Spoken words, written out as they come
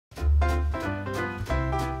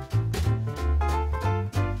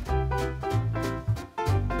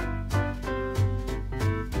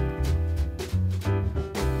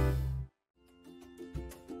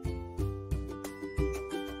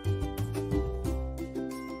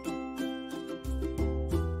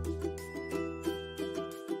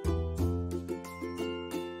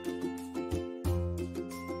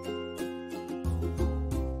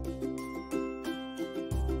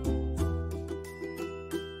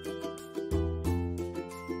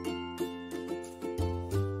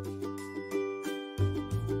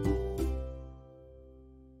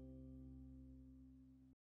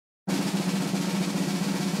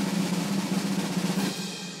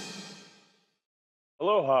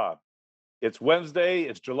Aloha. It's Wednesday.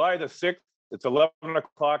 It's July the 6th. It's 11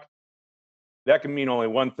 o'clock. That can mean only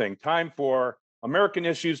one thing. Time for American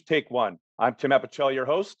Issues Take One. I'm Tim Apicella, your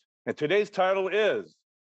host, and today's title is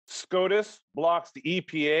SCOTUS Blocks the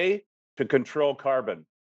EPA to Control Carbon.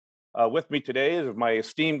 With me today is my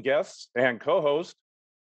esteemed guests and co-host,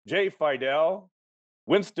 Jay Fidell,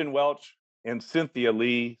 Winston Welch, and Cynthia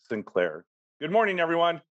Lee Sinclair. Good morning,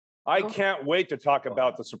 everyone. I can't wait to talk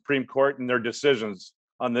about the Supreme Court and their decisions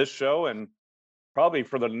on this show and probably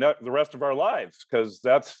for the rest of our lives, because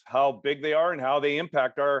that's how big they are and how they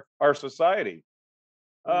impact our society.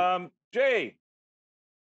 Jay,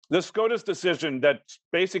 the SCOTUS decision that's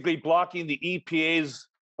basically blocking the EPA's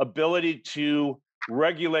ability to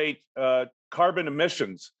regulate carbon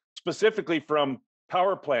emissions, specifically from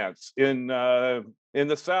power plants in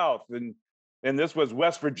the South, and this was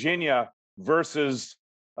West Virginia versus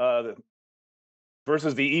the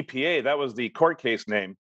EPA. That was the court case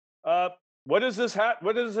name. What does this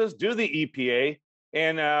do to the EPA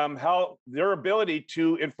and how their ability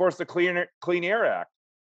to enforce the Clean Air Act?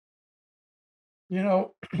 You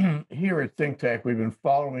know, here at ThinkTech, we've been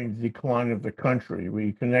following the decline of the country.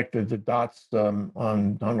 We connected the dots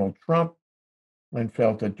on Donald Trump and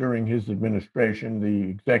felt that during his administration, the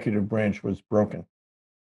executive branch was broken.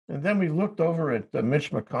 And then we looked over at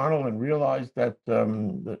Mitch McConnell and realized that,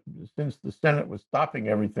 since the Senate was stopping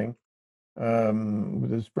everything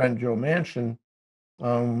with his friend Joe Manchin,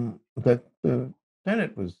 that the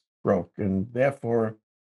Senate was broke, and therefore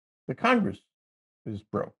the Congress is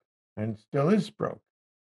broke and still is broke.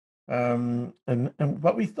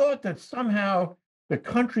 But we thought that somehow the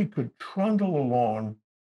country could trundle along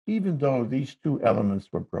even though these two elements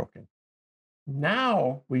were broken.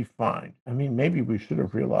 Now we find, I mean, maybe we should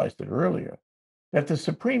have realized it earlier, that the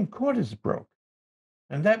Supreme Court is broke.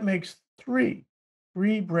 And that makes three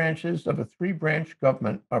branches of a three-branch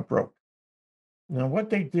government are broke. Now,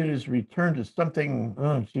 what they did is return to something,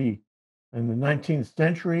 in the 19th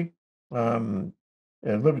century, a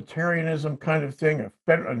libertarianism kind of thing,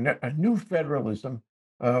 a new federalism,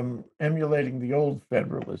 emulating the old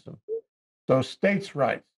federalism. So states'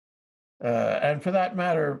 rights. And for that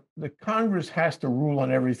matter, the Congress has to rule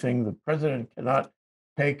on everything. The president cannot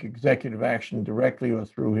take executive action directly or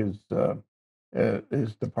through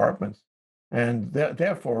his departments, and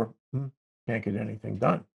therefore can't get anything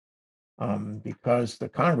done because the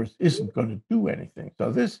Congress isn't going to do anything.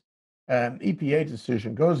 So this EPA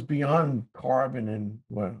decision goes beyond carbon in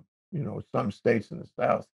some states in the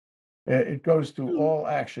South. It goes to all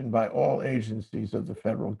action by all agencies of the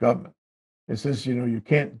federal government. It says, you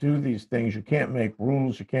can't do these things, you can't make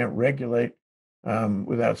rules, you can't regulate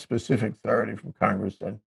without specific authority from Congress.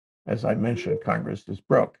 And as I mentioned, Congress is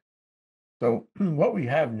broke. So what we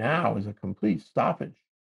have now is a complete stoppage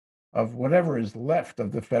of whatever is left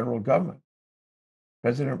of the federal government. The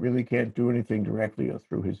president really can't do anything directly or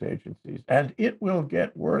through his agencies. And it will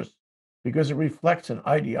get worse because it reflects an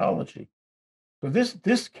ideology. So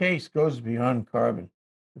this case goes beyond carbon.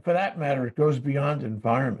 For that matter, it goes beyond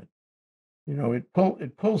environment.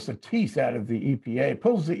 It pulls the teeth out of the EPA,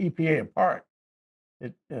 pulls the EPA apart.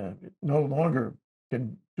 It no longer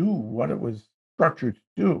can do what it was structured to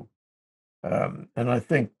do. And I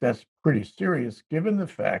think that's pretty serious, given the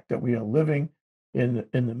fact that we are living in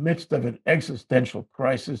the midst of an existential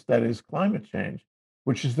crisis that is climate change,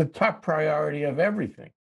 which is the top priority of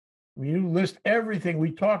everything. When you list everything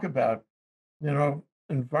we talk about,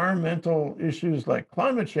 environmental issues like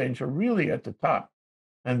climate change are really at the top.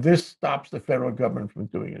 And this stops the federal government from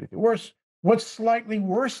doing anything. Worse, what's slightly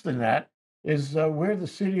worse than that is we're the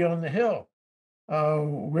city on the hill.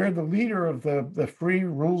 We're the leader of the free,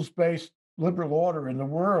 rules-based liberal order in the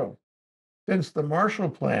world. Since the Marshall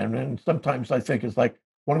Plan, and sometimes I think it's like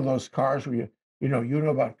one of those cars where you know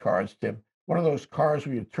about cars, Tim. One of those cars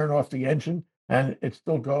where you turn off the engine and it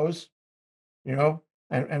still goes,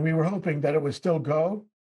 and we were hoping that it would still go.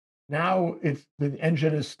 Now the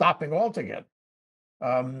engine is stopping altogether.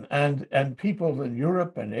 And people in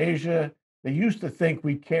Europe and Asia, they used to think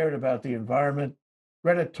we cared about the environment.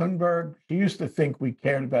 Greta Thunberg, she used to think we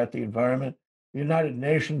cared about the environment, the United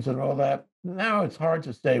Nations and all that. Now it's hard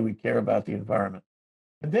to say we care about the environment.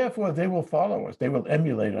 And therefore, they will follow us. They will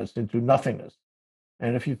emulate us into nothingness.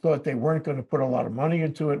 And if you thought they weren't going to put a lot of money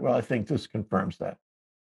into it, well, I think this confirms that.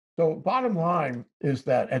 So bottom line is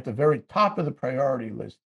that at the very top of the priority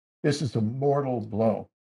list, this is a mortal blow.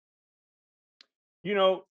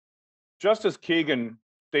 Justice Kagan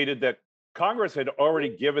stated that Congress had already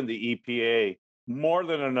given the EPA more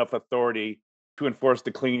than enough authority to enforce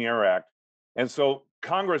the Clean Air Act. And so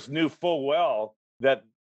Congress knew full well that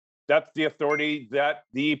that's the authority that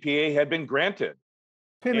the EPA had been granted.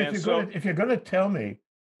 Tim, And so, if you're going to tell me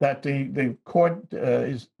that the court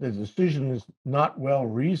the decision is not well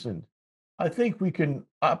reasoned, I think we can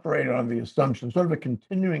operate on the assumption, sort of a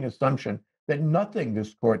continuing assumption, that nothing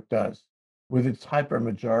this court does with its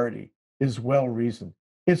hypermajority is well reasoned.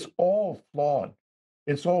 It's all flawed.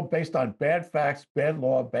 It's all based on bad facts, bad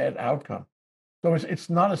law, bad outcome. So it's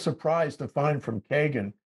not a surprise to find from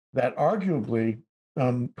Kagan that arguably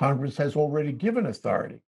Congress has already given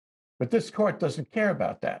authority. But this court doesn't care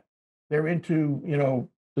about that. They're into,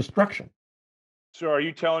 destruction. so are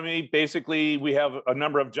you telling me basically we have a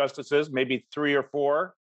number of justices, maybe 3 or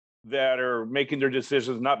 4, that are making their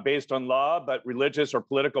decisions not based on law, but religious or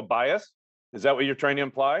political bias? Is that what you're trying to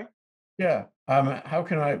imply? Yeah. How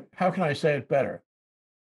can I say it better?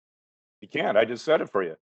 You can't. I just said it for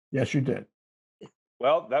you. Yes, you did.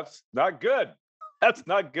 Well, that's not good. That's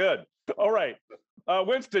not good. All right.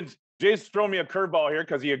 Winston, Jay's thrown me a curveball here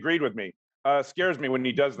because he agreed with me. Scares me when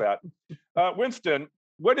he does that. Winston,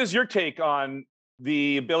 what is your take on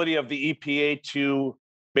the ability of the EPA to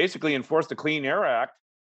basically enforce the Clean Air Act?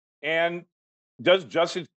 And does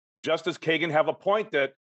Justice Kagan have a point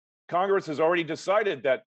that Congress has already decided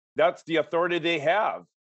that that's the authority they have?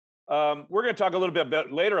 We're going to talk a little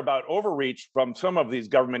bit later about overreach from some of these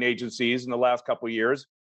government agencies in the last couple of years.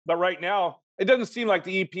 But right now, it doesn't seem like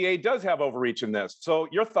the EPA does have overreach in this. So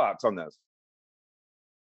your thoughts on this?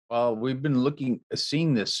 Well, we've been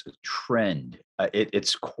seeing this trend.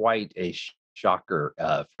 It's quite a shocker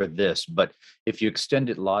for this, but if you extend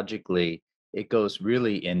it logically, it goes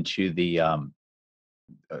really into the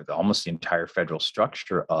almost the entire federal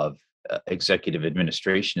structure of executive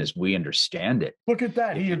administration as we understand it. Look at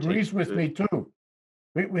that. He agrees with me too.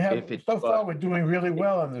 We have so far we're doing really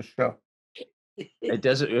well on this show.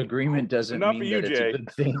 Agreement doesn't Enough mean for you, that it's Jay. a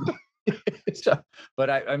good thing. So, but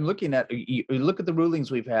I'm looking at you look at the rulings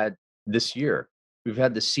we've had this year. We've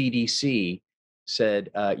had the CDC said,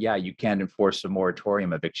 yeah, you can't enforce a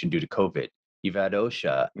moratorium eviction due to COVID. You've had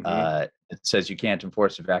OSHA it says you can't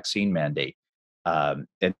enforce a vaccine mandate.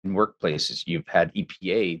 In workplaces, you've had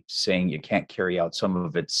EPA saying you can't carry out some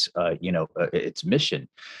of its its mission.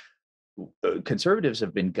 Conservatives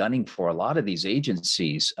have been gunning for a lot of these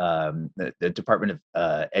agencies, the Department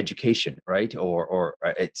of Education, right? Or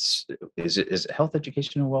is it Health,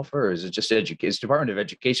 Education, and Welfare, or is it just education? It's Department of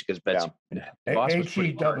Education because Betsy DeVos was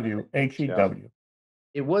pretty hard. HEW.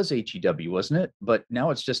 It was HEW, wasn't it? But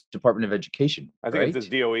now it's just Department of Education. I think right? it's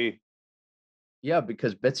just DOE. Yeah,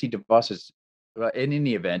 because Betsy DeVos is. In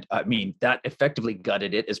any event, I mean, that effectively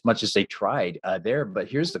gutted it as much as they tried there. But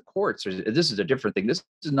here's the courts. This is a different thing. This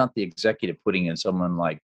is not the executive putting in someone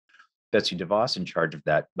like Betsy DeVos in charge of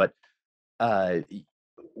that. But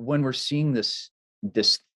when we're seeing this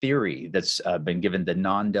theory that's been given, the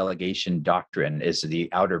non-delegation doctrine is the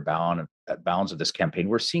outer bounds of this campaign.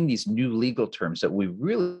 We're seeing these new legal terms that we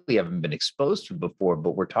really haven't been exposed to before,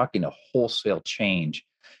 but we're talking a wholesale change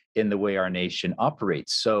in the way our nation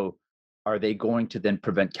operates. So are they going to then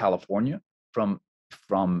prevent California from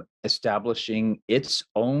establishing its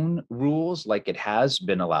own rules like it has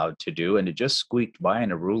been allowed to do? And it just squeaked by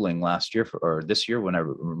in a ruling last year or this year when I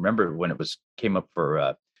remember when it came up for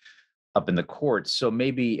up in the courts. So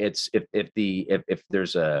maybe it's if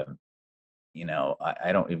there's a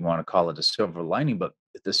I don't even want to call it a silver lining, but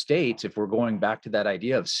the states, if we're going back to that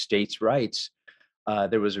idea of states' rights,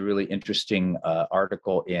 there was a really interesting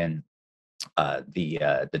article in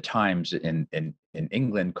the Times in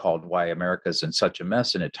England called "Why America's in Such a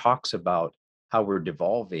Mess," and it talks about how we're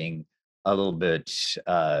devolving a little bit,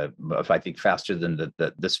 I think, faster than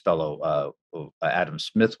this fellow Adam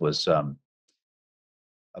Smith was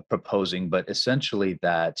proposing, but essentially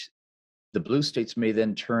that the blue states may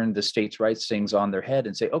then turn the states' rights things on their head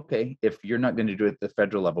and say, okay, if you're not going to do it at the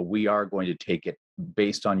federal level, we are going to take it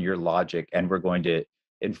based on your logic, and we're going to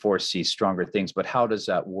enforce these stronger things. But how does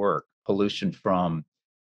that work? Pollution from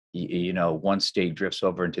one state drifts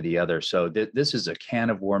over into the other. So this is a can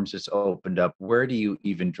of worms that's opened up. Where do you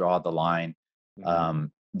even draw the line?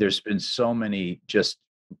 There's been so many just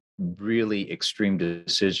really extreme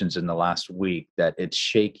decisions in the last week that it's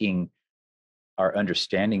shaking our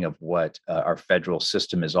understanding of what our federal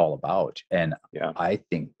system is all about. And I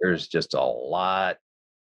think there's just a lot.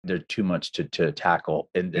 There's too much to tackle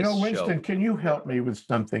in this Winston, show. can you help me with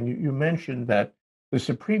something? You mentioned that the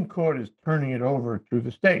Supreme Court is turning it over to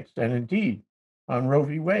the states. And indeed, on Roe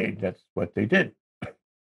v. Wade, that's what they did.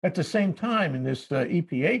 At the same time, in this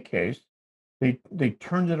EPA case, they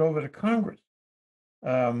turned it over to Congress,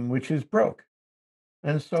 which is broke.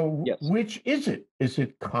 And so which is it? Is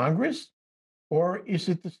it Congress, or is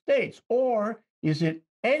it the states, or is it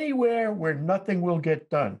anywhere where nothing will get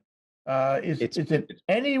done? Is It's it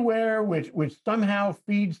anywhere which somehow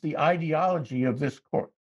feeds the ideology of this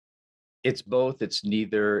court? it's both. It's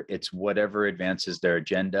neither. It's whatever advances their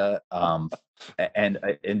agenda. And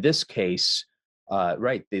in this case,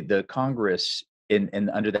 right, the Congress in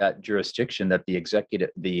under that jurisdiction that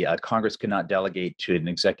the Congress cannot delegate to an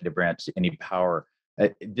executive branch any power.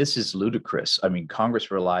 This is ludicrous. I mean,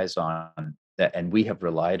 Congress relies on that, and we have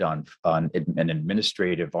relied on an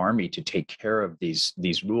administrative army to take care of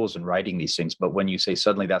these rules and writing these things. But when you say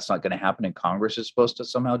suddenly that's not going to happen, and Congress is supposed to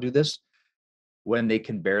somehow do this, when they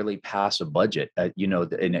can barely pass a budget, in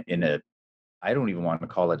a I don't even want to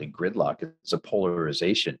call it a gridlock. It's a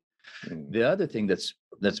polarization. The other thing that's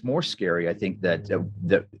more scary, I think that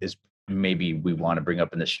is maybe we want to bring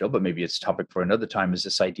up in the show, but maybe it's a topic for another time, is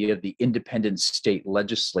this idea of the independent state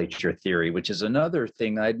legislature theory, which is another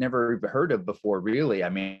thing I'd never heard of before, really. I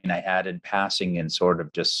mean, I had in passing in sort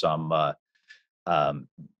of just some um,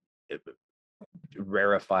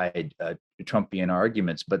 rarefied Trumpian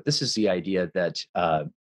arguments, but this is the idea that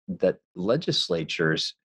that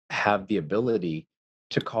legislatures have the ability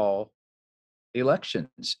to call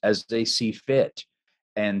elections as they see fit,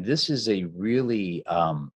 and this is a really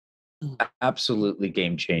absolutely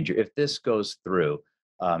game changer if this goes through.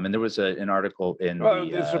 And there was an article in Well,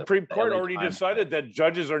 the Supreme Court LA already Times. decided that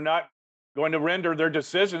judges are not going to render their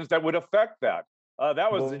decisions that would affect that.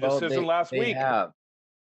 That was the decision last They week. have.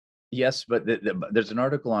 Yes, but there's an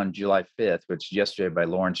article on July 5th, which yesterday by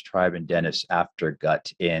Lawrence Tribe and Dennis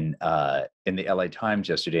Aftergut in the LA Times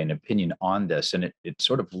yesterday, an opinion on this, and it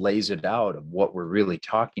sort of lays it out of what we're really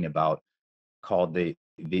talking about, called the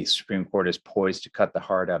Supreme Court is poised to cut the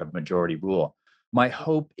heart out of majority rule. My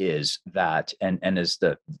hope is that, and as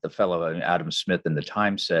the fellow Adam Smith in the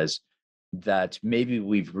Times says, that maybe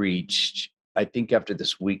we've reached, I think after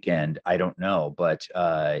this weekend, I don't know, but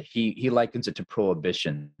he likens it to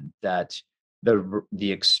prohibition, that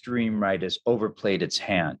the extreme right has overplayed its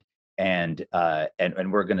hand, and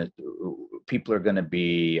people are gonna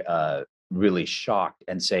be really shocked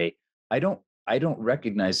and say, I don't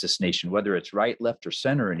recognize this nation, whether it's right, left, or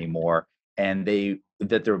center anymore, and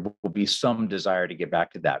that there will be some desire to get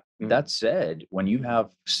back to that. That said, when you have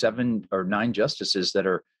 7 or 9 justices that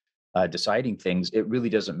are deciding things, it really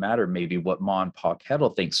doesn't matter maybe what Ma and Pa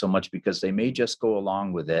Kettle think so much, because they may just go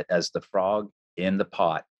along with it as the frog in the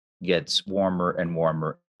pot gets warmer and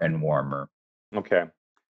warmer and warmer. Okay.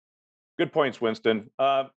 Good points, Winston.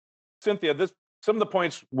 Cynthia, some of the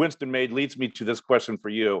points Winston made leads me to this question for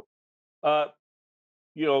you.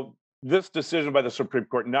 This decision by the Supreme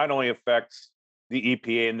Court not only affects the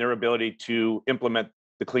EPA and their ability to implement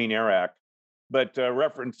the Clean Air Act, but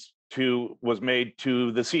reference was made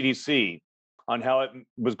to the CDC on how it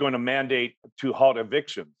was going to mandate to halt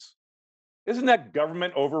evictions. Isn't that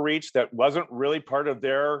government overreach that wasn't really part of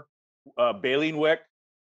their bailiwick,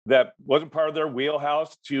 that wasn't part of their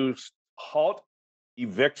wheelhouse to halt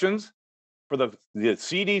evictions? For the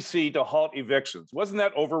CDC to halt evictions, wasn't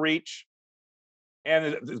that overreach?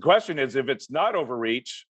 And the question is, if it's not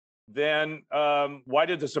overreach, then why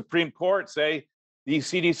did the Supreme Court say the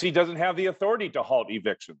CDC doesn't have the authority to halt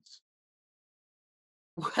evictions?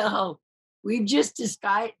 Well, we've just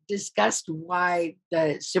discussed why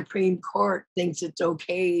the Supreme Court thinks it's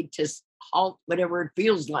okay to halt whatever it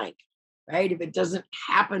feels like, right? If it doesn't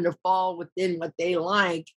happen to fall within what they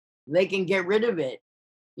like, they can get rid of it.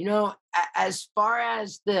 As far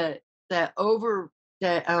as the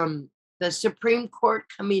Supreme Court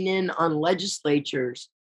coming in on legislatures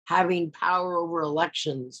having power over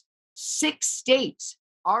elections, 6 states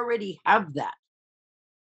already have that.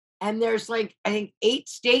 And there's I think 8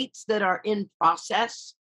 states that are in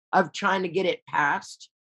process of trying to get it passed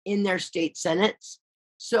in their state senates.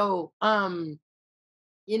 So,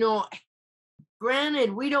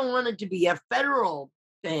 granted, we don't want it to be a federal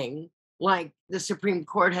thing like the Supreme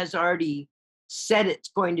Court has already said it's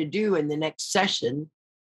going to do in the next session.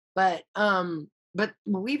 But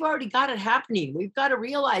we've already got it happening. We've got to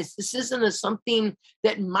realize this isn't something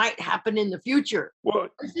that might happen in the future. Well,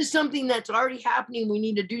 this is something that's already happening. We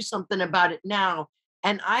need to do something about it now.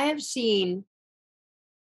 And I have seen,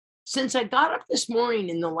 since I got up this morning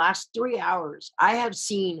in the last 3 hours, I have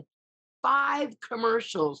seen 5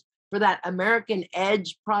 commercials for that American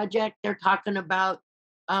Edge project. They're talking about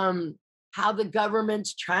how the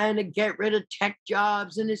government's trying to get rid of tech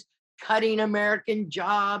jobs and is cutting American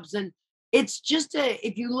jobs. And it's just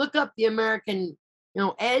if you look up the American,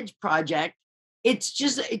 Edge project,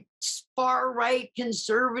 it's far right,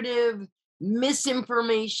 conservative,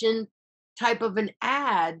 misinformation type of an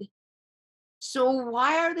ad. So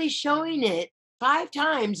why are they showing it 5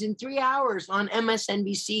 times in 3 hours on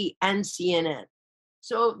MSNBC and CNN?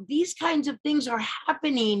 So these kinds of things are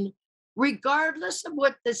happening regardless of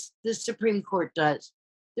what the Supreme Court does.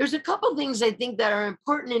 There's a couple things I think that are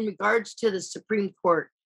important in regards to the Supreme Court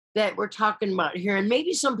that we're talking about here, and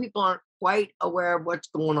maybe some people aren't quite aware of what's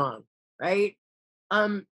going on, right?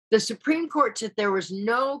 The Supreme Court said there was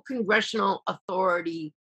no congressional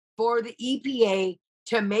authority for the EPA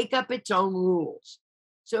to make up its own rules.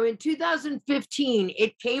 So in 2015,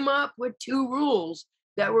 it came up with two rules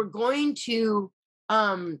that were going to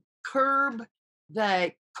curb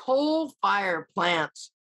the coal fire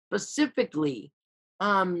plants specifically.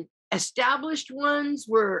 Established ones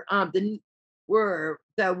were the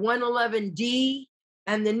 111D,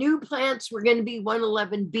 and the new plants were going to be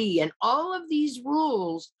 111B. And all of these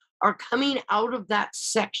rules are coming out of that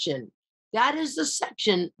section. That is the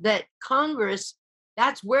section that Congress,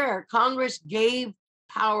 that's where Congress gave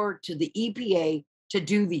power to the EPA to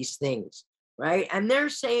do these things, right? And they're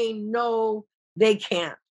saying, no, they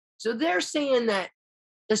can't. So they're saying that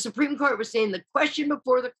the Supreme Court was saying the question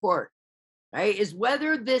before the court, right, is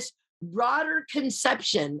whether this broader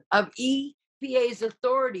conception of EPA's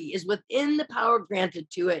authority is within the power granted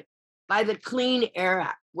to it by the Clean Air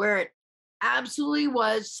Act, where it absolutely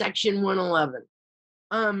was Section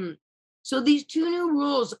 111. So these two new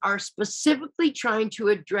rules are specifically trying to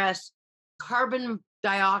address carbon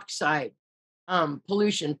dioxide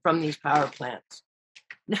pollution from these power plants.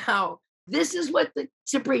 Now, this is what the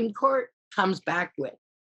Supreme Court comes back with.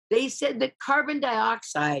 They said that carbon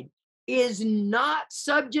dioxide is not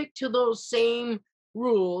subject to those same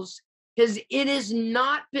rules because it has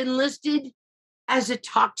not been listed as a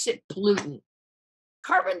toxic pollutant.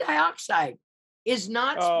 Carbon dioxide is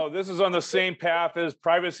not. Oh, this is on the same path as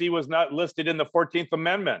privacy was not listed in the 14th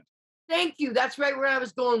Amendment. Thank you. That's right where I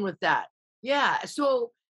was going with that. Yeah.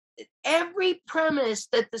 So every premise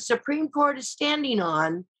that the Supreme Court is standing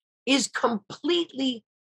on is completely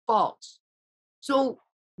false. So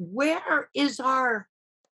where is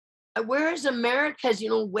America's,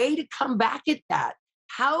 way to come back at that?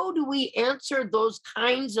 How do we answer those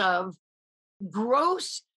kinds of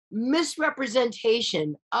gross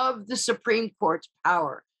misrepresentation of the Supreme Court's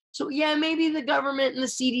power? So yeah, maybe the government and the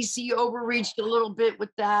CDC overreached a little bit with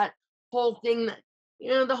that whole thing.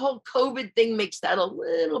 The whole COVID thing makes that a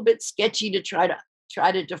little bit sketchy to try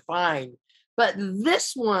to define. But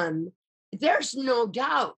this one, there's no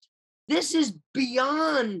doubt, this is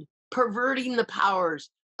beyond perverting the powers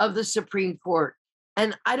of the Supreme Court.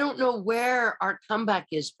 And I don't know where our comeback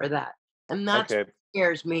is for that. And that's what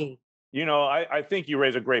scares me. I think you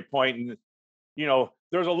raise a great point. And,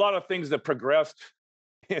 there's a lot of things that progressed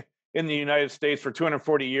in the United States for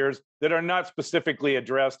 240 years that are not specifically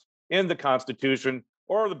addressed in the Constitution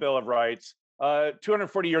or the Bill of Rights.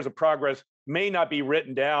 240 years of progress may not be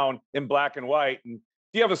written down in black and white. And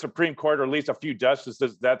if you have a Supreme Court or at least a few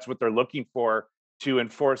justices, that's what they're looking for to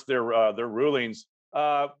enforce their rulings.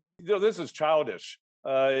 This is childish.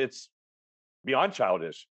 It's beyond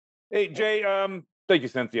childish. Hey, Jay, thank you,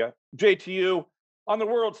 Cynthia. Jay, to you, on the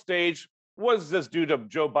world stage, was this due to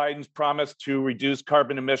Joe Biden's promise to reduce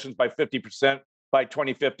carbon emissions by 50% by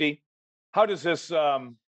 2050? How does this,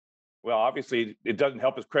 obviously it doesn't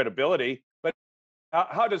help his credibility, but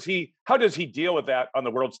how does he deal with that on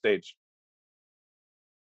the world stage?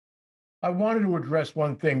 I wanted to address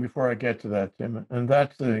one thing before I get to that, Tim, and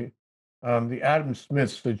that's the Adam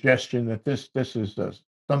Smith suggestion that this is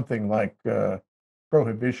something like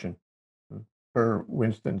prohibition, per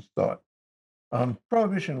Winston's thought.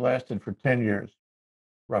 Prohibition lasted for 10 years,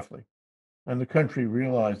 roughly, and the country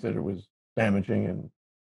realized that it was damaging and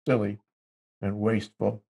silly and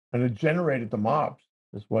wasteful, and it generated the mobs,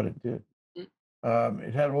 is what it did.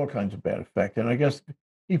 It had all kinds of bad effect, and I guess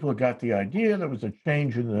people got the idea there was a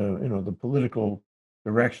change in the political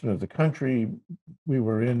direction of the country. We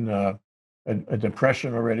were in a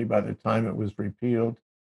depression already by the time it was repealed,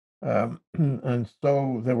 and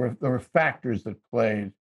so there were factors that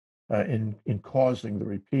played in causing the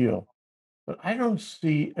repeal. But I don't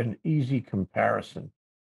see an easy comparison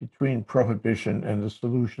between prohibition and the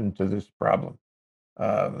solution to this problem.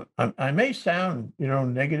 I may sound,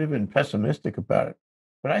 negative and pessimistic about it,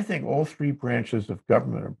 but I think all three branches of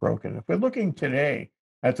government are broken. If we're looking today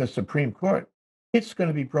at the Supreme Court, it's going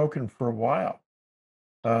to be broken for a while.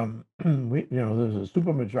 There's a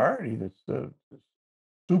supermajority that's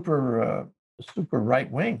super right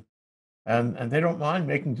wing, and they don't mind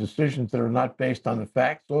making decisions that are not based on the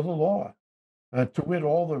facts or the law. To wit,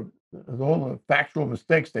 all the factual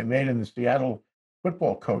mistakes they made in the Seattle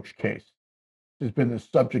football coach case has been the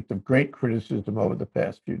subject of great criticism over the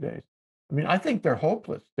past few days. I mean, I think they're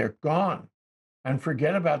hopeless. They're gone. And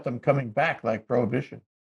forget about them coming back like prohibition.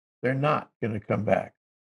 They're not going to come back.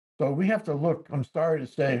 So we have to look, I'm sorry to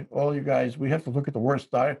say, all you guys, we have to look at the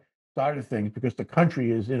worst side of things because the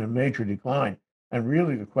country is in a major decline. And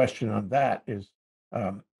really the question on that is,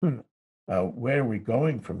 where are we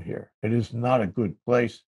going from here? It is not a good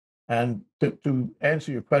place. And to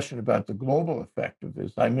answer your question about the global effect of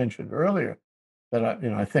this, I mentioned earlier that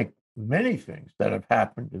I think many things that have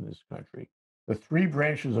happened in this country, the three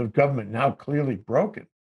branches of government now clearly broken,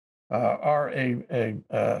 are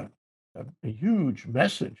a huge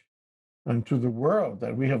message to the world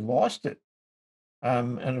that we have lost it.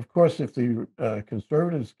 And of course, if the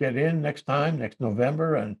conservatives get in next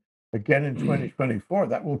November, and again in 2024,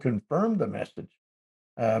 that will confirm the message,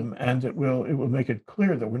 and it will make it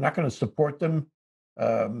clear that we're not going to support them.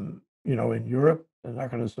 In Europe, we're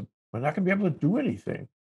not going to be able to do anything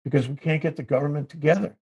because we can't get the government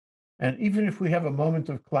together. And even if we have a moment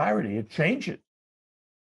of clarity, it changes.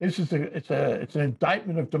 It's an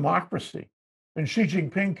indictment of democracy. And Xi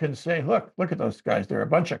Jinping can say, look at those guys. They're a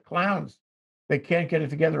bunch of clowns. They can't get it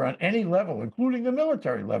together on any level, including the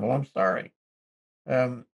military level. I'm sorry.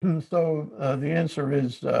 So the answer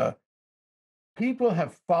is people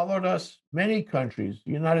have followed us, many countries,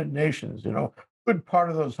 the United Nations, good part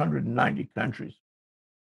of those 190 countries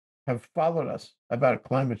have followed us about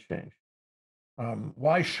climate change.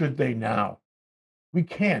 Why should they now? We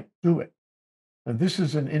can't do it. And this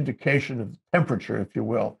is an indication of temperature, if you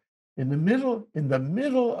will. In the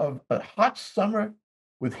middle of a hot summer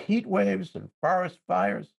with heat waves and forest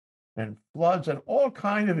fires and floods and all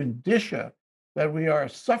kind of indicia that we are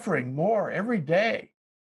suffering more every day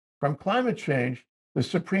from climate change, the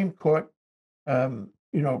Supreme Court,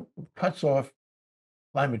 cuts off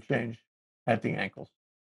climate change at the ankles.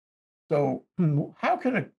 So how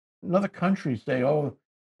can another country say, oh,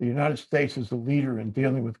 the United States is the leader in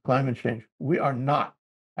dealing with climate change? We are not,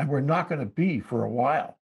 and we're not going to be for a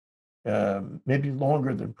while, maybe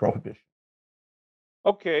longer than prohibition.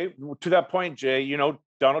 Okay, to that point, Jay,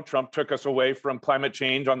 Donald Trump took us away from climate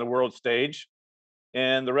change on the world stage,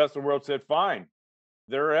 and the rest of the world said, fine,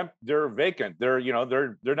 they're vacant. They're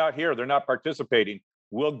not here. They're not participating.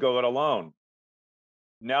 We'll go it alone.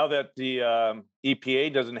 Now that the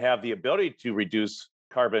EPA doesn't have the ability to reduce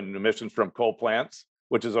carbon emissions from coal plants,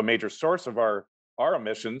 which is a major source of our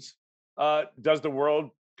emissions, does the world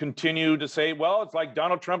continue to say, well, it's like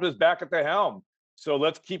Donald Trump is back at the helm, so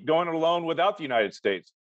let's keep going alone without the United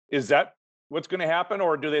States? Is that what's going to happen?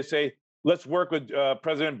 Or do they say, let's work with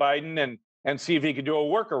President Biden and see if he can do a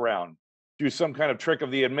workaround, do some kind of trick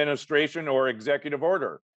of the administration or executive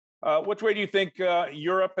order? Which way do you think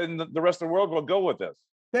Europe and the rest of the world will go with this?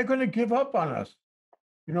 They're going to give up on us.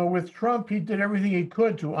 With Trump, he did everything he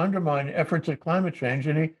could to undermine efforts at climate change,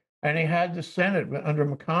 and he had the Senate under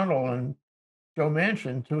McConnell and Joe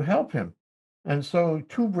Manchin to help him. And so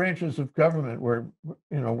two branches of government were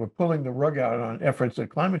pulling the rug out on efforts at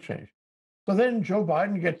climate change. So then Joe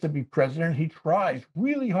Biden gets to be president. He tries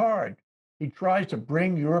really hard. He tries to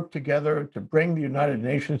bring Europe together, to bring the United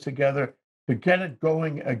Nations together, to get it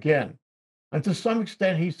going again. And to some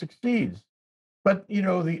extent, he succeeds. But,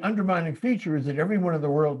 the undermining feature is that everyone in the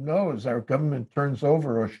world knows our government turns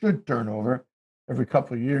over, or should turn over, every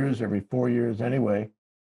couple of years, every 4 years anyway.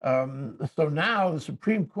 So now the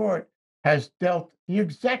Supreme Court has dealt the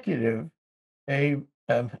executive EPA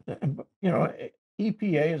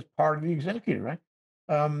is part of the executive, right?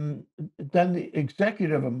 Done the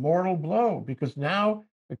executive a mortal blow because now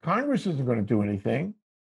the Congress isn't going to do anything.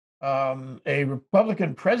 A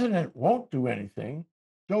Republican president won't do anything.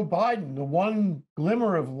 Joe Biden, the one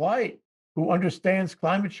glimmer of light who understands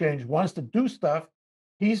climate change, wants to do stuff.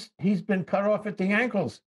 He's been cut off at the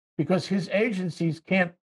ankles because his agencies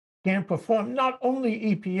can't perform. Not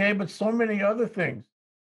only EPA, but so many other things.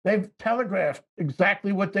 They've telegraphed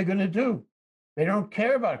exactly what they're going to do. They don't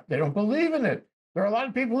care about it. They don't believe in it. There are a lot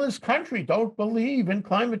of people in this country don't believe in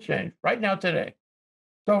climate change right now today.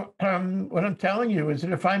 So what I'm telling you is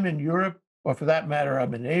that if I'm in Europe, or for that matter,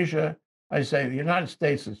 I'm in Asia, I say the United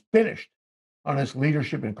States is finished on its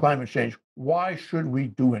leadership in climate change. Why should we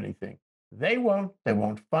do anything? They won't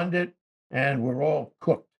fund it, and we're all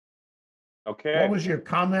cooked. Okay. What was your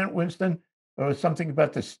comment, Winston? There was something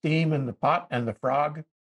about the steam in the pot and the frog.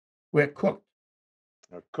 We're cooked.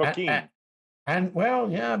 Cooking. And well,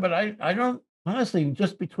 yeah, but I don't, honestly,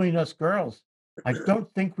 just between us girls, I don't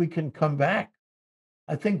think we can come back.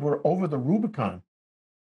 I think we're over the Rubicon.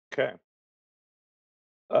 Okay.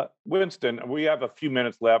 Winston, we have a few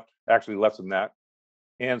minutes left, actually less than that.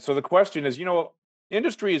 And so the question is,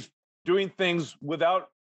 industry is doing things without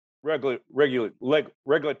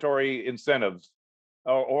regulatory incentives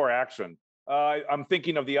or action. I'm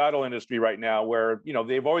thinking of the auto industry right now, where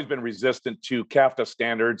they've always been resistant to CAFTA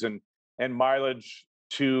standards and mileage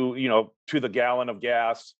to to the gallon of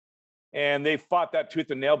gas, and they fought that tooth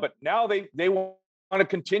and nail. But now they want to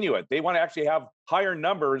continue it. They want to actually have higher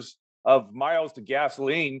numbers of miles to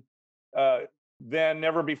gasoline than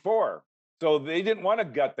ever before. So they didn't want to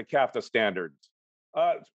gut the CAFTA standards.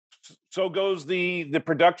 So goes the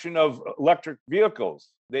production of electric vehicles.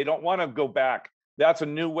 They don't want to go back. That's a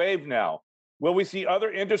new wave now. Will we see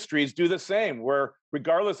other industries do the same, where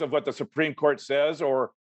regardless of what the Supreme Court says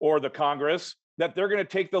or the Congress, that they're going to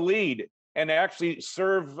take the lead and actually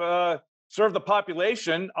serve the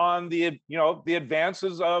population on the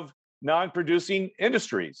advances of non-producing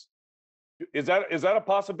industries? Is that a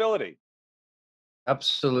possibility?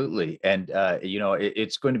 Absolutely. And,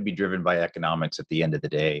 it's going to be driven by economics at the end of the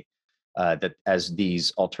day, that as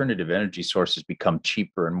these alternative energy sources become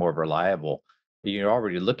cheaper and more reliable, you're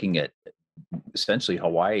already looking at essentially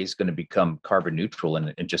Hawaii is going to become carbon neutral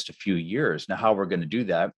in just a few years. Now, how we're going to do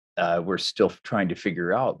that, we're still trying to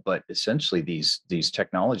figure out. But essentially, these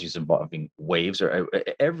technologies involving waves are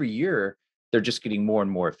every year they're just getting more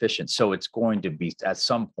and more efficient. So it's going to be at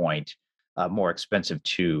some point more expensive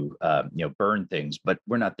to burn things, but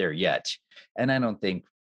we're not there yet. And I don't think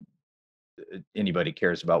anybody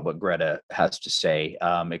cares about what Greta has to say,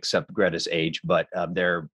 except Greta's age. But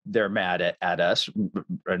they're mad at us,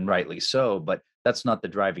 and rightly so. But that's not the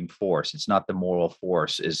driving force. It's not the moral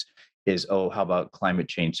force. Oh, how about climate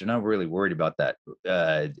change? They're not really worried about that.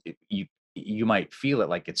 You might feel it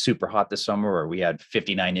like it's super hot this summer, or we had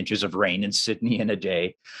 59 inches of rain in Sydney in a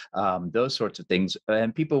day. Those sorts of things,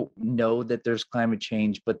 and people know that there's climate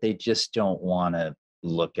change, but they just don't want to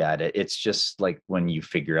look at it. It's just like when you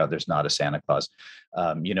figure out there's not a Santa Claus.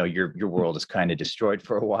 Your world is kind of destroyed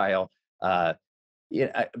for a while. But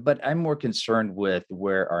I'm more concerned with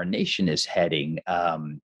where our nation is heading.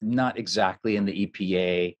 Not exactly in the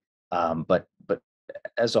EPA, but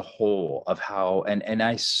as a whole of how. And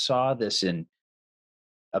I saw this in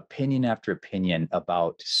opinion after opinion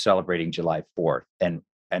about celebrating July 4th and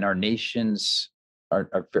our nation's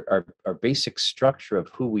our basic structure of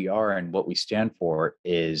who we are and what we stand for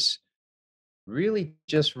is really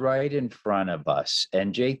just right in front of us.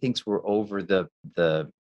 And Jay thinks we're over the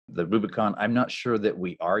Rubicon. I'm not sure that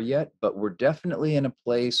we are yet, but we're definitely in a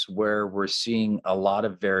place where we're seeing a lot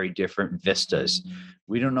of very different vistas.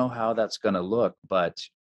 We don't know how that's going to look, but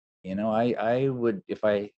I would, if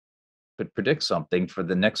I could predict something for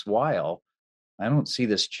the next while, I don't see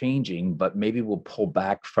this changing, but maybe we'll pull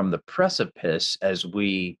back from the precipice as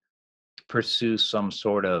we pursue some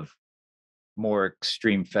sort of more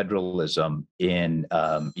extreme federalism in,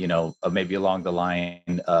 maybe along the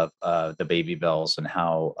line of the baby bells and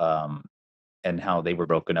how they were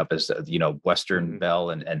broken up as Western Bell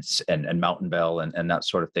and Mountain Bell and that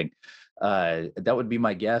sort of thing. That would be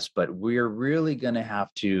my guess, but we're really going to have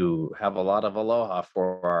a lot of aloha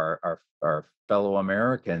for our fellow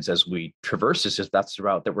Americans as we traverse this, if that's the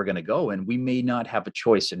route that we're going to go. And we may not have a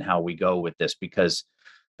choice in how we go with this because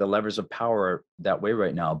the levers of power are that way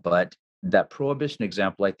right now. But that prohibition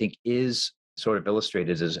example, I think, is sort of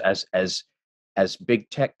illustrated as big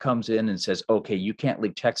tech comes in and says, okay, you can't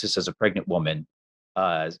leave Texas as a pregnant woman.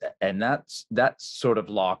 And that sort of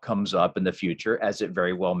law comes up in the future, as it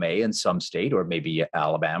very well may in some state, or maybe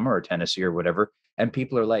Alabama or Tennessee or whatever. And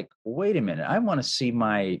people are like, wait a minute, I want to see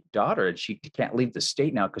my daughter and she can't leave the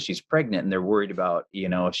state now because she's pregnant. And they're worried about,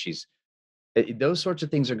 if those sorts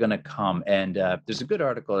of things are going to come. And there's a good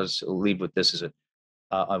article, I'll leave with this,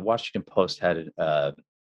 Washington Post had an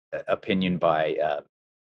opinion by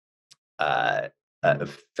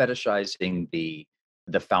fetishizing the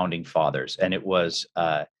founding fathers. And it was,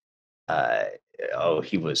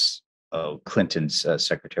 he was Clinton's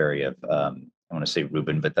secretary of, I want to say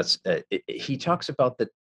Rubin, but that's he talks about that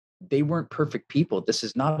they weren't perfect people. This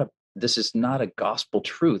is not a gospel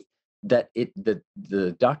truth. That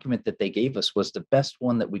the document that they gave us was the best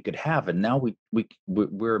one that we could have, and now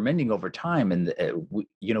we're amending over time, and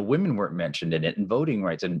women weren't mentioned in it, and voting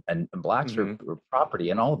rights, and blacks are property,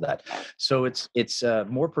 and all of that. So it's a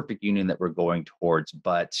more perfect union that we're going towards,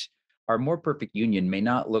 but our more perfect union may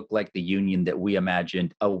not look like the union that we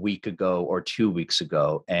imagined a week ago or 2 weeks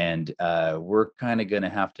ago. And we're kind of going to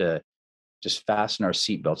have to just fasten our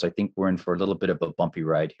seatbelts. I think we're in for a little bit of a bumpy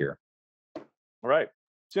ride here. All right.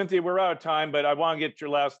 Cynthia, we're out of time, but I want to get your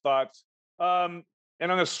last thoughts. And I'm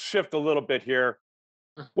going to shift a little bit here.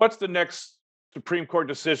 What's the next Supreme Court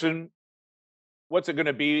decision? What's it going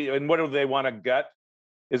to be? And what do they want to gut?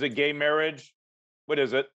 Is it gay marriage? What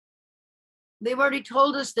is it? They've already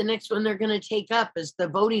told us the next one they're going to take up is the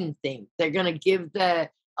voting thing. They're going to give the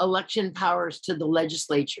election powers to the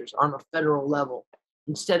legislatures on a federal level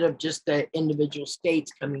instead of just the individual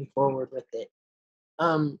states coming forward with it.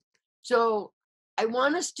 So I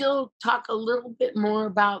want to still talk a little bit more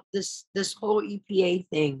about this whole EPA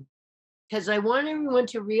thing, because I want everyone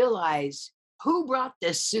to realize who brought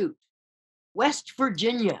this suit. West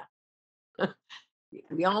Virginia.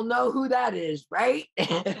 We all know who that is, right?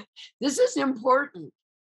 This is important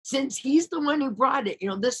since he's the one who brought it. You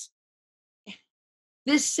know, this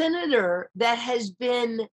senator that has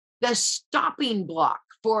been the stopping block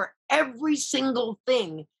for every single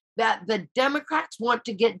thing that the Democrats want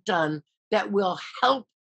to get done that will help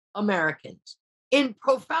Americans in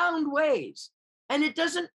profound ways. And it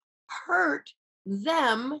doesn't hurt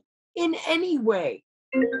them in any way.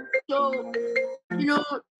 So, you know,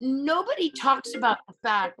 nobody talks about the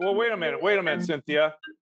fact. Well, wait a minute, Cynthia.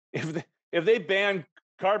 If they ban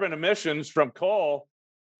carbon emissions from coal,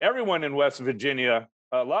 everyone in West Virginia,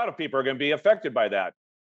 a lot of people are going to be affected by that.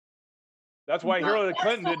 That's why Hillary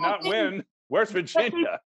Clinton did not win West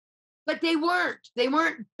Virginia. But they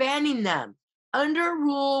weren't banning them under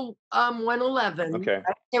Rule 111. Okay.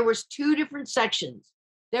 There was two different sections.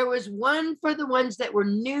 There was one for the ones that were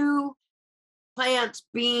new plants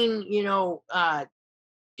being,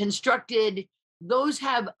 constructed. Those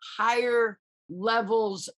have higher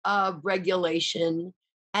levels of regulation,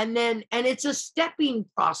 and it's a stepping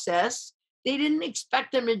process. They didn't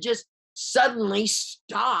expect them to just suddenly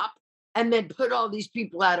stop and then put all these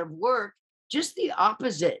people out of work. Just the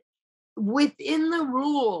opposite. Within the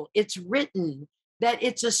rule, it's written that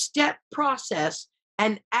it's a step process,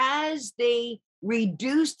 and as they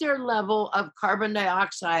reduce their level of carbon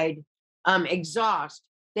dioxide exhaust,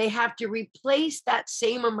 they have to replace that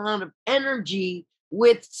same amount of energy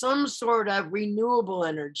with some sort of renewable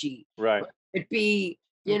energy. Right. It be,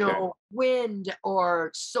 wind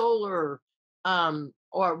or solar,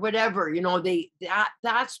 or whatever,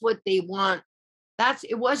 that's what they want.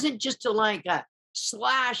 It wasn't just like a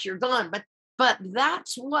slash, you're gone, but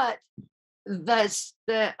that's what I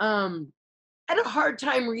had a hard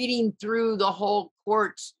time reading through the whole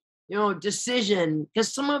court's decision,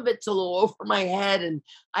 because some of it's a little over my head, and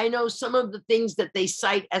I know some of the things that they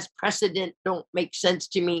cite as precedent don't make sense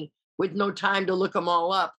to me with no time to look them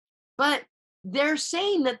all up. But they're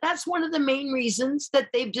saying that that's one of the main reasons that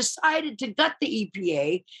they've decided to gut the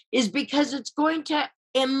EPA, is because it's going to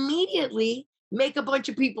immediately make a bunch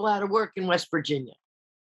of people out of work in West Virginia.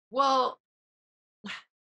 Well,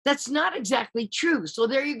 that's not exactly true. So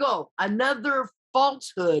there you go. Another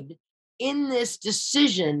falsehood in this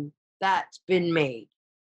decision that's been made.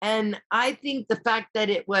 And I think the fact that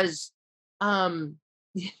it was,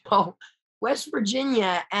 West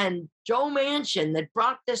Virginia and Joe Manchin that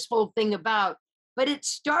brought this whole thing about, but it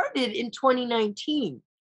started in 2019,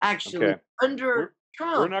 actually, under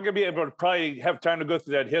Trump. We're not going to be able to probably have time to go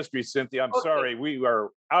through that history, Cynthia. I'm sorry. We are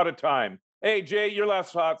out of time. Hey, Jay, your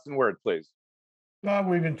last thoughts and word, please.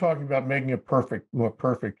 We've been talking about making a more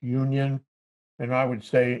perfect union. And I would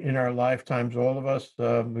say in our lifetimes, all of us,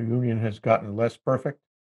 the union has gotten less perfect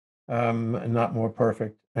and not more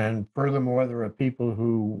perfect. And furthermore, there are people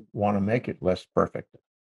who want to make it less perfect.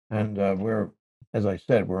 And as I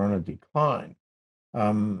said, we're on a decline.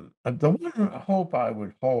 The one hope I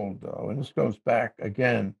would hold, though, and this goes back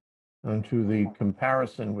again to the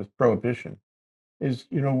comparison with prohibition, is,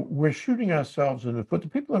 we're shooting ourselves in the foot. The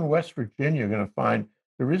people in West Virginia are going to find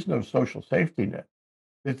there is no social safety net.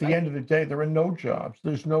 At the end of the day, there are no jobs.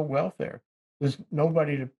 There's no welfare. There's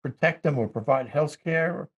nobody to protect them or provide health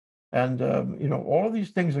care. And, all of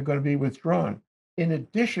these things are going to be withdrawn. In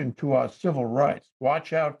addition to our civil rights,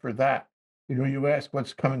 watch out for that. You ask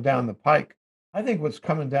what's coming down the pike. I think what's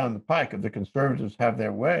coming down the pike, if the conservatives have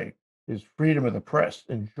their way, is freedom of the press.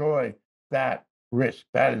 Enjoy that risk.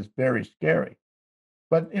 That is very scary.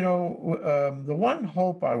 But, the one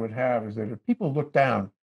hope I would have is that if people look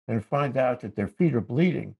down and find out that their feet are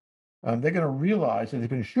bleeding, they're going to realize that they've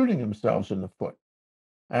been shooting themselves in the foot.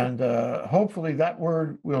 And hopefully that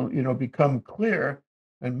word will, become clear,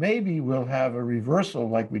 and maybe we'll have a reversal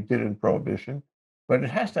like we did in Prohibition, but it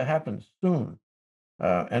has to happen soon.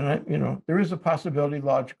 There is a possibility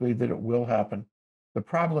logically that it will happen. The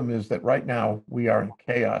problem is that right now we are in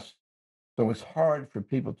chaos. So it's hard for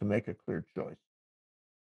people to make a clear choice.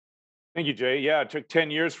 Thank you, Jay. Yeah, it took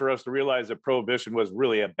 10 years for us to realize that prohibition was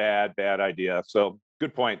really a bad idea. So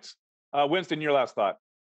good points. Winston, your last thought.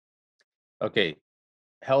 Okay.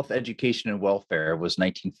 Health, education, and welfare was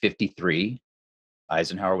 1953.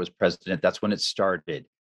 Eisenhower was president. That's when it started.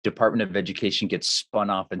 Department of Education gets spun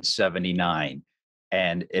off in 79.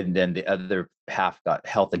 and then the other half got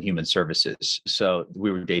Health and Human Services. So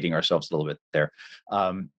we were dating ourselves a little bit there.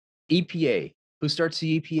 EPA. Who starts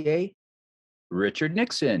the EPA? Richard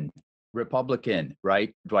Nixon, Republican,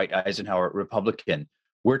 right? Dwight Eisenhower, Republican.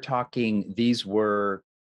 We're talking, these were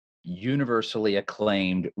universally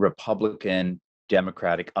acclaimed Republican,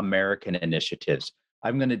 Democratic, American initiatives.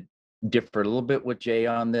 I'm going to differ a little bit with Jay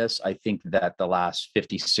on this. I think that the last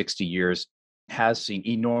 50, 60 years has seen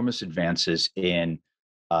enormous advances in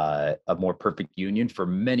a more perfect union for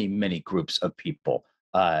many, many groups of people.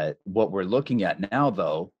 What we're looking at now,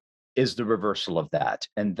 though, is the reversal of that.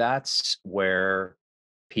 And that's where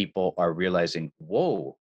people are realizing,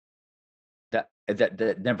 whoa,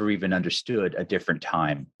 that never even understood a different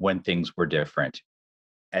time when things were different.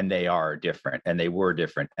 And they are different, and they were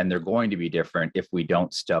different, and they're going to be different if we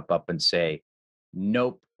don't step up and say,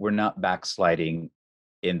 nope, we're not backsliding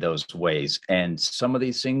in those ways. And some of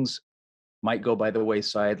these things might go by the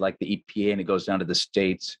wayside, like the EPA, and it goes down to the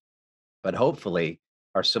states. But hopefully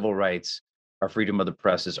our civil rights, our freedom of the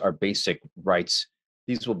presses, our basic rights,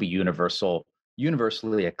 these will be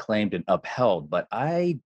universally acclaimed and upheld. But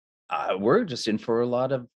we're just in for a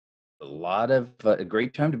lot of a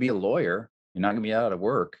great time to be a lawyer. You're not going to be out of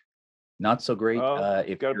work. Not so great.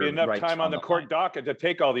 If got to be enough time on the court docket to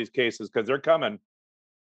take all these cases, because they're coming.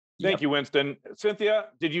 Thank you, Winston. Cynthia,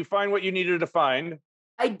 did you find what you needed to find?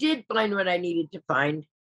 I did find what I needed to find.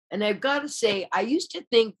 And I've got to say, I used to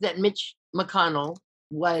think that Mitch McConnell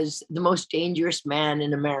was the most dangerous man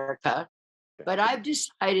in America. But I've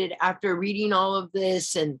decided after reading all of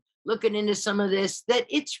this and looking into some of this, that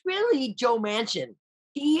it's really Joe Manchin.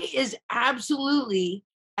 He is absolutely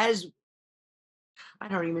as, I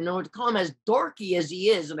don't even know what to call him, as dorky as he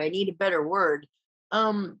is, and I need a better word.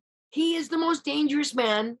 He is the most dangerous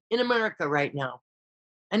man in America right now.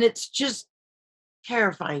 And it's just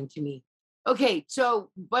terrifying to me. Okay, so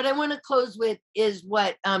what I want to close with is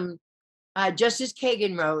what Justice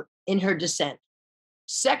Kagan wrote in her dissent.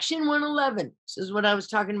 Section 111, this is what I was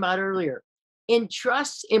talking about earlier,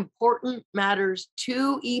 entrusts important matters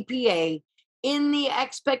to EPA in the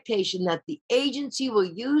expectation that the agency will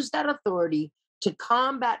use that authority to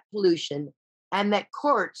combat pollution and that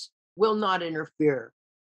courts will not interfere.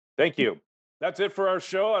 Thank you. That's it for our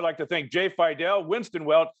show. I'd like to thank Jay Fidell, Winston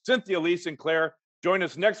Welch, Cynthia Lee Sinclair. Join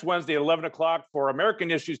us next Wednesday at 11 o'clock for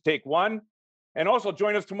American Issues Take 1. And also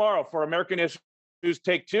join us tomorrow for American Issues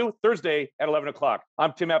Take 2, Thursday at 11 o'clock.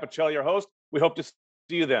 I'm Tim Apicella, your host. We hope to see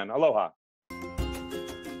you then. Aloha.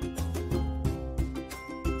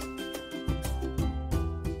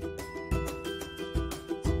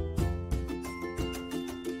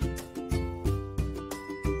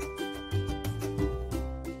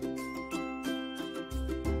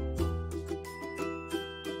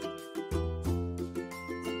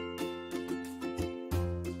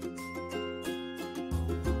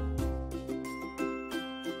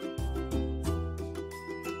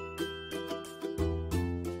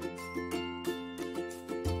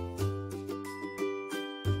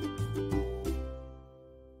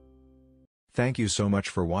 Thank you so much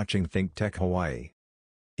for watching ThinkTech Hawaii.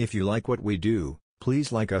 If you like what we do,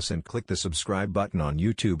 please like us and click the subscribe button on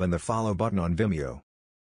YouTube and the follow button on Vimeo.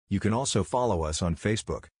 You can also follow us on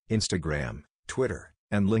Facebook, Instagram, Twitter,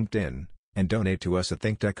 and LinkedIn, and donate to us at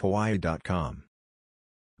thinktechhawaii.com.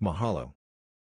 Mahalo.